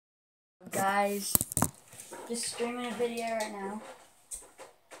Guys, just streaming a video right now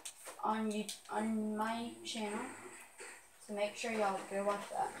on my channel, so make sure y'all go watch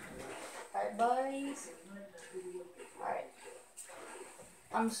that. Alright, buddies. Alright.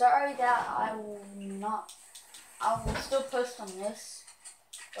 I'm sorry that I will still post on this,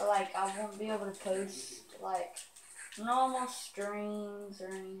 but like I won't be able to post like normal streams or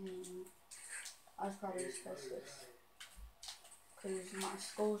anything. I'll probably just post this. Because my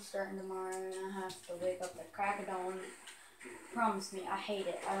school's starting tomorrow and I have to wake up at crack of dawn. Promise me, I hate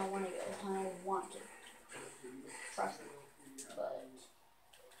it. I don't want to go. I don't want to. Trust me. But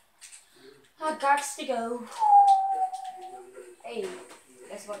I got to go. Hey,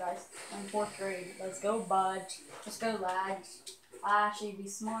 guess what, guys? I'm in 4th grade. Let's go, buds. Let's go, lads. I actually be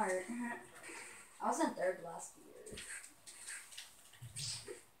smart. I was in 3rd last year.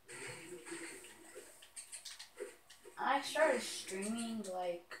 I started streaming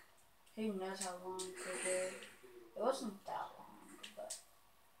like, who knows how long ago. It wasn't that long, but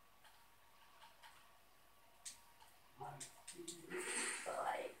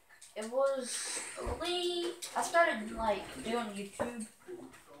like, it was late. I started like doing YouTube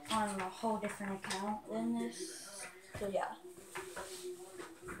on a whole different account than this. So yeah.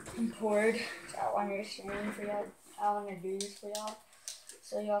 I'm bored. So I wanted to stream for y'all. I want to do this for y'all.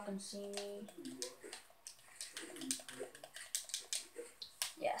 So y'all can see me.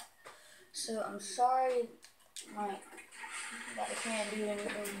 Yeah. So I'm sorry that I can't do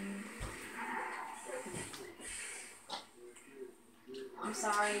anything. I'm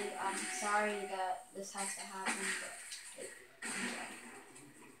sorry that this has to happen, but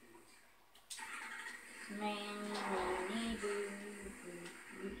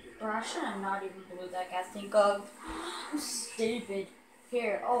bro, I should have not even blew that gas tank up. I'm stupid.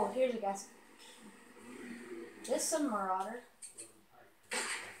 Here's a gas. This is a Marauder.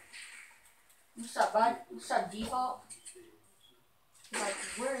 What's up, bud? What's up, default? Like,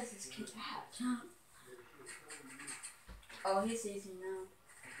 where is this kid at? Oh, he sees me now.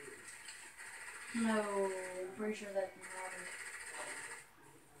 No, I'm pretty sure that's Marauder.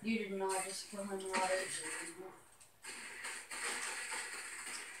 You did not just kill him, Marauder.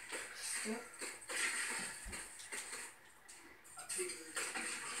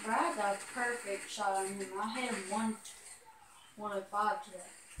 Bro, I had a perfect shot on him. I hit him 105 to the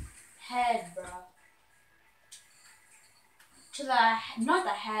head, bro. To the, not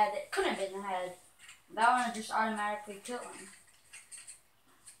the head, it couldn't have been the head. That one just automatically killed him.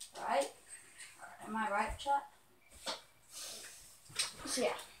 Right? Am I right, chat? So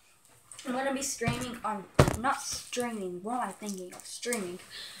yeah. I'm gonna be streaming on, not streaming, what am I thinking of? Streaming.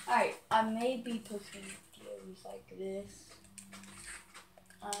 Alright, I may be posting videos like this.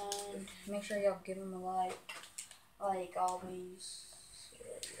 And make sure y'all give them a like always.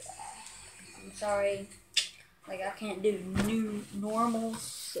 I'm sorry, like I can't do new normals,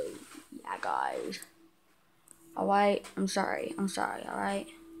 so yeah guys. Alright, I'm sorry, alright?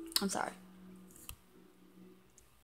 I'm sorry.